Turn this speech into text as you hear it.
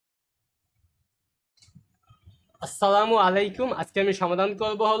আসসালামু আলাইকুম। আজকে আমি সমাধান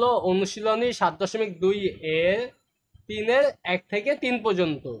করব হলো অনুশীলনী 7.2 এর 3 এর 1 থেকে 3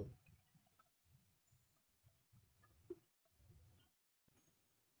 পর্যন্ত।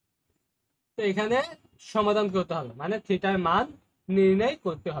 তো এখানে সমাধান করতে হবে, মানে থিটার মান নির্ণয়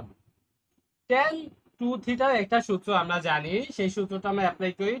করতে হবে। tan 2 থিটার একটা সূত্র আমরা জানি, সেই সূত্রটা আমরা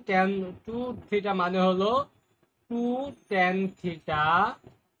অ্যাপ্লাই করি। tan 2 থিটা মানে হলো 2 tan theta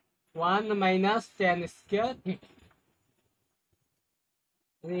 1 minus tan square theta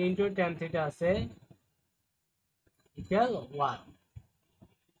into tan theta আছে ইকুয়াল 1।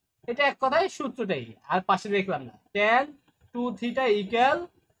 এটা এক কথায় সূত্রটাই, আর পাশে দেখলাম না। tan 2 theta equal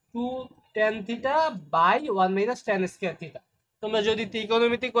 2 tan theta by 1 minus tan square theta. তোমরা যদি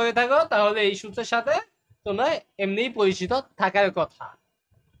ত্রিকোণমিতি করে থাকো তাহলে এই সূত্রের সাথে তোমরা এমনিই পরিচিত থাকার কথা।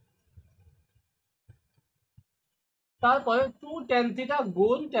 তারপরে 2 tan থিটা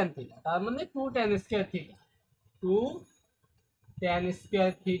গুণ tan থিটা, তার মানে 2 tan square theta, 2 tan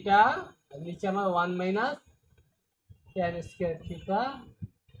square theta, নিচে আমার 1 minus tan square theta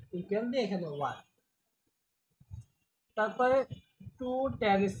equal দিয়ে এখানে 1। তারপরে 2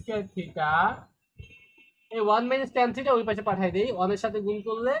 tan স্কয়ার থিটা, এই 1 মাইনাস tan থিটা ওই পাশে পাঠিয়ে দেই, 1 এর সাথে গুণ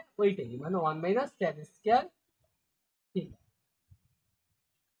করলে ওইটাই, মানে 1 মাইনাস tan স্কয়ার থিটা।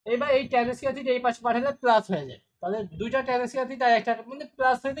 এবার এই tan স্কয়ার থিটা এই পাশে পাঠালে প্লাস হয়ে যায়, তাহলে দুইটা tan স্কয়ার থিটা আর একটা মানে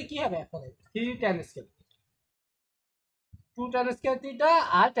প্লাস হইতে কি হবে, এখন 3 tan square, 2 tan square theta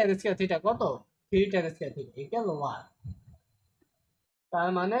আর tan স্কয়ার থিটা কত, 3 tan স্কয়ার থিটা ইকুয়াল 1। তার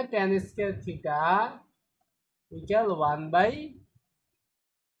মানে tan স্কয়ার থিটা ইকুয়াল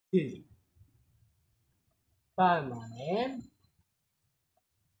 1/3। তার মানে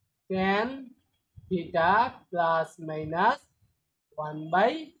tan থিটা প্লাস মাইনাস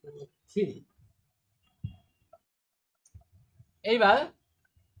 1/3। এইবার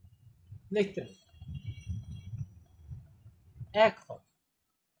লিখতে হবে এখন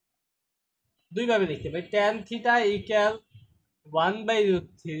দুইভাবে লিখতে পারি, tan থিটা ইকুয়াল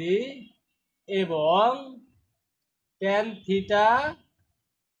 1/3 এবং tan থিটা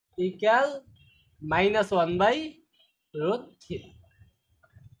ইকুয়াল মাইনাস 1/3।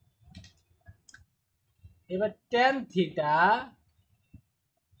 এবার tan থিটা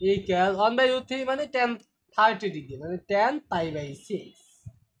ইকুয়াল 1/3 মানে tan 30 ডিগ্রি, মানে tan π/6।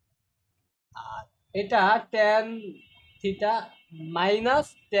 আর এটা tan থিটা মাইনাস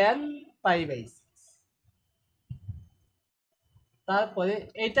tan π/6। তারপরে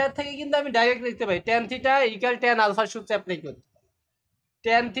এটা থেকে কিন্তু আমি ডাইরেক্ট লিখতে পারি tan theta equal tan alpha সূত্র অ্যাপ্লাই করতে পারি।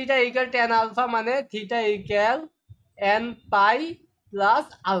 tan theta equal tan alpha মানে থিটা ইকুয়াল n পাই প্লাস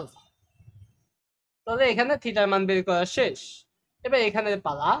আলফা। তাহলে এখানে থিটার মান বের করা শেষ। এবার এখানে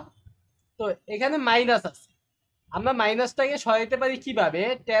পালা, তো এখানে মাইনাস আছে, আমরা মাইনাসটাকে সরাইতে পারি কিভাবে,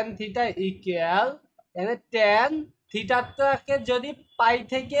 tan থিটা ইকুয়াল tan থিটাটাকে যদি পাই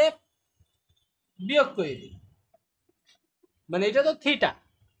থেকে বিয়োগ করে দিই, মানে এটা তো থিটা,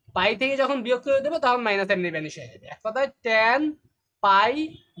 পাই থেকে যখন বিয়োগ করে দেবো তখন মাইনাস এমনি ভ্যানিশ হয়ে যাবে। এক কথায় tan পাই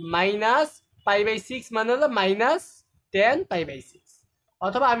মাইনাস π/6 মানে হলো মাইনাস tan π/6।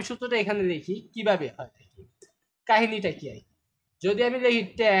 অথবা আমি সূত্রটা এখানে লিখি কিভাবে হয়, কাহিনীটা কি হয়। যদি আমি লিখি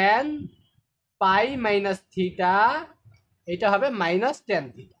tan পাই মাইনাস থিটা, এটা হবে মাইনাস tan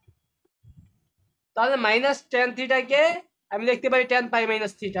থিটা। তাহলে মাইনাস tan থিটাকে আমি লিখতে পারি tan পাই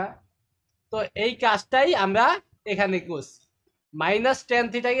মাইনাস থিটা। তো এই কাজটাই আমরা এখানে করছি, মাইনাস tan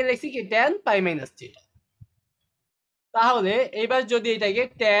থিটাকে লিখছি কি tan পাই মাইনাস থিটা। তাহলে এইবার যদি এটাকে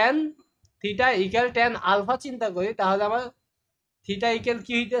tan theta equal tan alpha চিন্তা করি, তাহলে আমার থিটা ইকুয়াল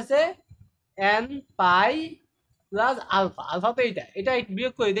কি হইতেছে n পাই প্লাস আলফা। আলফা তো এটা এটা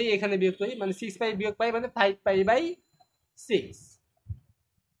বিয়োগ করে দেই, এখানে বিয়োগ করি, মানে 6 পাই বিয়োগ পাই মানে 5 π/6।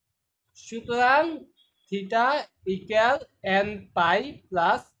 সুতরাং থিটা ইকুয়াল n পাই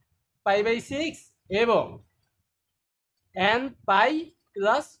প্লাস π/6 এবং n পাই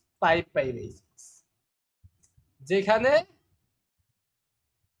প্লাস 5 π/6, যেখানে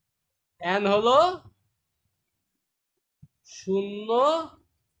n হলো 0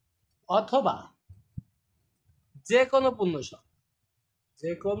 অথবা যে কোনো পূর্ণ সংখ্যা,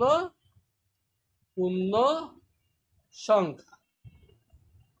 যে কোনো পূর্ণ সংখ্যা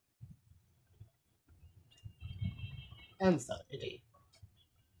অ্যান্সার এটাই।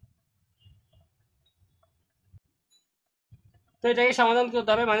 তো এটাকে সমাধান করতে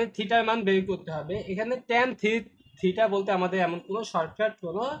হবে, মানে থিটার মান বের করতে হবে। এখানে tan থিটা বলতে আমাদের এমন কোনো শর্টকাট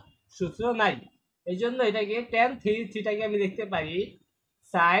কোনো সূত্র নাই, এই জন্য এটাকে tan থিটাকে আমি লিখতে পারি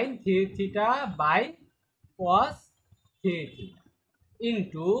sin theta by cos theta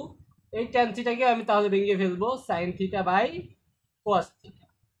into এই tan থিটাকে আমি তাহলে ভেঙে ফেলবো sin theta by cos theta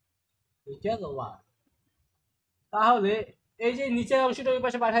equal 1। তাহলে এই যে নিচের অংশটা ওই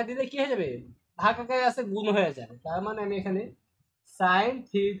পাশে পাঠিয়ে দিলে কি হয়ে যাবে, ভাগ আকারে আছে গুণ হয়ে যাবে। তার মানে আমি এখানে সাইন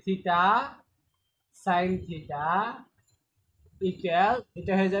থিটা ইকুয়াল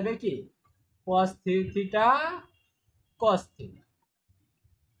এটা হয়ে যাবে কি কস থিটা কস থিটা।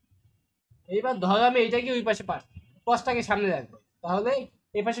 এইবার ধরো আমি এইটাকে ওই পাশে পাঠাই, কসটাকে সামনে রাখবো, তাহলে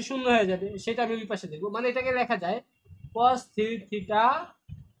এই পাশে শূন্য হয়ে যাবে, সেটা আমি ওই পাশে দেখবো। মানে এটাকে লেখা যায় cos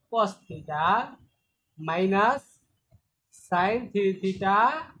theta minus sine theta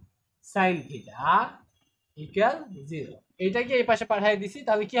equal 0। এইটাকে এই পাশে পাঠিয়ে দিছি,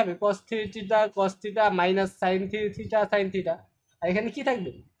 তাহলে কি হবে cos theta minus sine theta, আর এখানে কি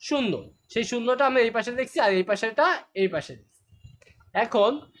থাকবে শূন্য। সেই শূন্যটা আমরা এই পাশে দেখছি, আর এই পাশেটা এই পাশে দেখছি।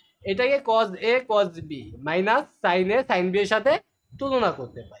 এখন এটাকে কস এ কস বি মাইনাস সাইন বি এর সাথে তুলনা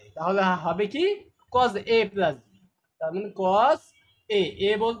করতে পারি, তাহলে হবে কি কস এ প্লাস বি। তার মানে কস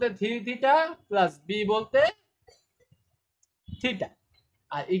এ বলতে থিটা প্লাস বি বলতে থিটা,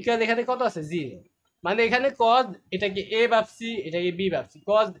 আর ইকুয়াল এখানে কত আছে 0। মানে এখানে কস এটাকে এ ভাবছি এটাকে বি ভাবছি,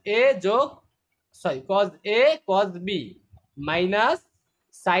 কস এ কস বি মাইনাস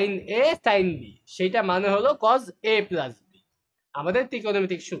সাইন বি, সেটা মানে হলো কস এ প্লাস বি, আমাদের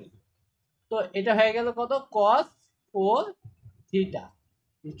ত্রিকোণমিতিক সূত্র। তো এটা হয়ে গেল কত কস 4 থিটা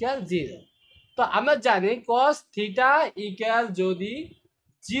ইকুয়াল 0। তো আমরা জানি কস থিটা ইকুয়াল যদি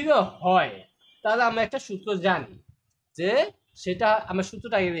 0 হয়, তাহলে আমরা একটা সূত্র জানি, যে সেটা আমরা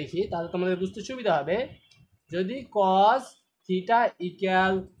সূত্রটা আগে দেখি, তাহলে তোমাদের বুঝতে সুবিধা হবে। যদি কস থিটা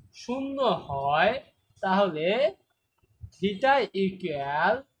ইকুয়াল 0 হয়, তাহলে থিটা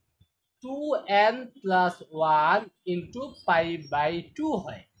ইকুয়াল 2n+1 ইন্টু π/2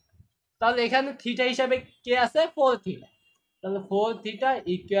 হয়। তাহলে এখানে থিটা হিসাবে কে আছে 4 থিটা, তাহলে 4 থিটা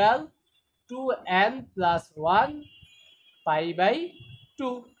ইকুয়াল 2n+1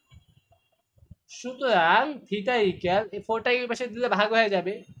 π/2। সুতরাং থিটা ইকুয়াল এই 4টাকে এই পাশে দিলে ভাগ হয়ে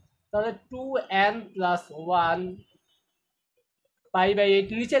যাবে, তাহলে 2n+1 π/8,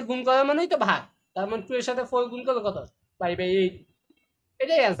 নিচে গুণ করা মানেই তো ভাগ, তার মানে 2 এর সাথে 4 গুণ করলে কত π/8।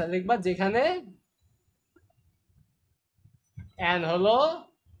 এটাই অ্যান্সার লিখবা, যেখানে n হলো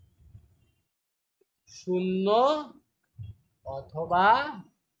 0 অথবা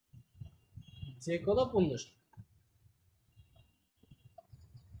যে কোনো পূর্ণ সংখ্যা।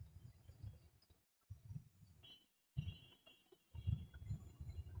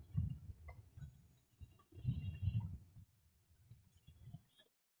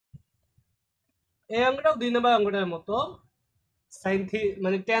 এই অঙ্কটাও 2 নম্বর অঙ্কটার মতো, সাইন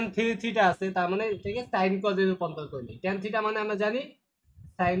মানে tan থিটা আছে, তার মানে এটাকে সাইন কজে রূপান্তর করলি। tan থিটা মানে আমরা জানি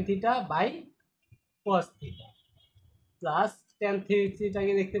sine theta by cos theta, plus tan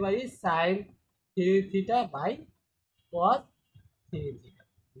থিটাকে দেখতে পারি sine theta by cos theta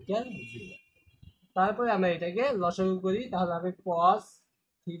equal 0। তারপরে আমরা এটাকে লসাগু করি, তাহলে হবে কস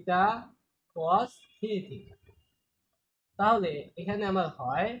থিটা কস থিটা। তাহলে এখানে আমার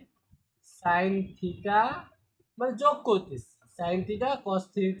হয় সাইন থিটা, মানে যোগ করতেছি sine theta cos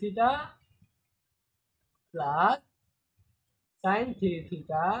theta plus sine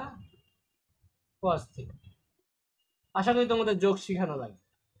theta cos theta. আশা করি তোমাদের যোগ শিখানো লাগবে।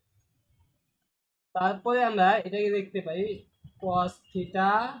 তারপরে আমরা এটাকে দেখতে পাই কস থিটা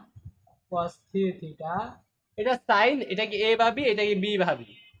কস থিটা, এটা সাইন, এটাকে এ ভাবি এটাকে বি ভাবি,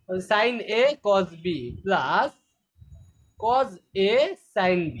 সাইন এ কস বি প্লাস কস এ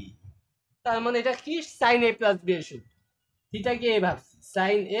সাইন বি। তার মানে এটা কি সাইন এ প্লাস বি এর সূত্র। থিটাকে এ ভাবছি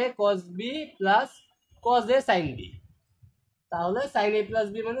সাইন এ কস বি প্লাস কস এ সাইন বি, তাহলে সাইন এ প্লাস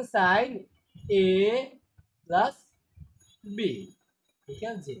বি মানে সাইন এ প্লাস বি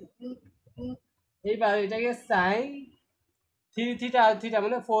ইকুয়াল 0। এইবার এটাকে সাইন থিটা আর থিটা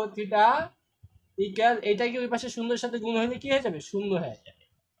মানে 4 থিটা ইকুয়াল, এটাকে ওই পাশে শূন্যের সাথে গুণ হলে কি হয়ে যাবে 0 হয়ে যাবে,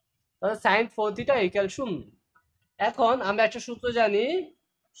 তাহলে সাইন 4 থিটা ইকুয়াল 0। এখন আমরা একটা সূত্র জানি,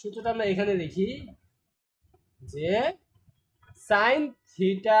 সূত্রটা আমরা এখানে লিখি, যে সাইন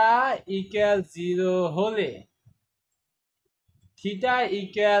থিটা ইকুয়াল 0 হলে থিটা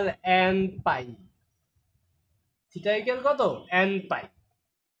ইকুয়াল n পাই, থিটা ইকুয়াল কত n পাই।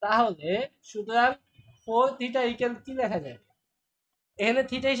 তাহলে সুতরাং 4 থিটা ইকুয়াল কি লেখা যাবে, এখানে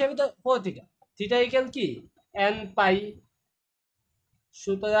থিটা হিসাবে তো 4 থিটা, থিটা ইকুয়াল কি n পাই।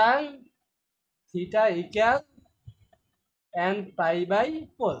 সুতরাং থিটা ইকুয়াল n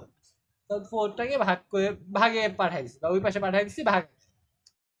π/4, তো 4টাকে ভাগ করে ভাগে পাঠাই দিচ্ছি, বা ওই পাশে পাঠাই দিচ্ছি ভাগ,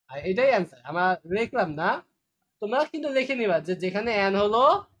 আর এটাই অ্যান্সার। আমরা লিখলাম না, তোমরা কিন্তু লিখে নিবা যে যেখানে n হলো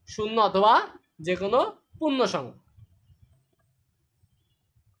 0 অথবা যে কোনো পূর্ণ সংখ্যা।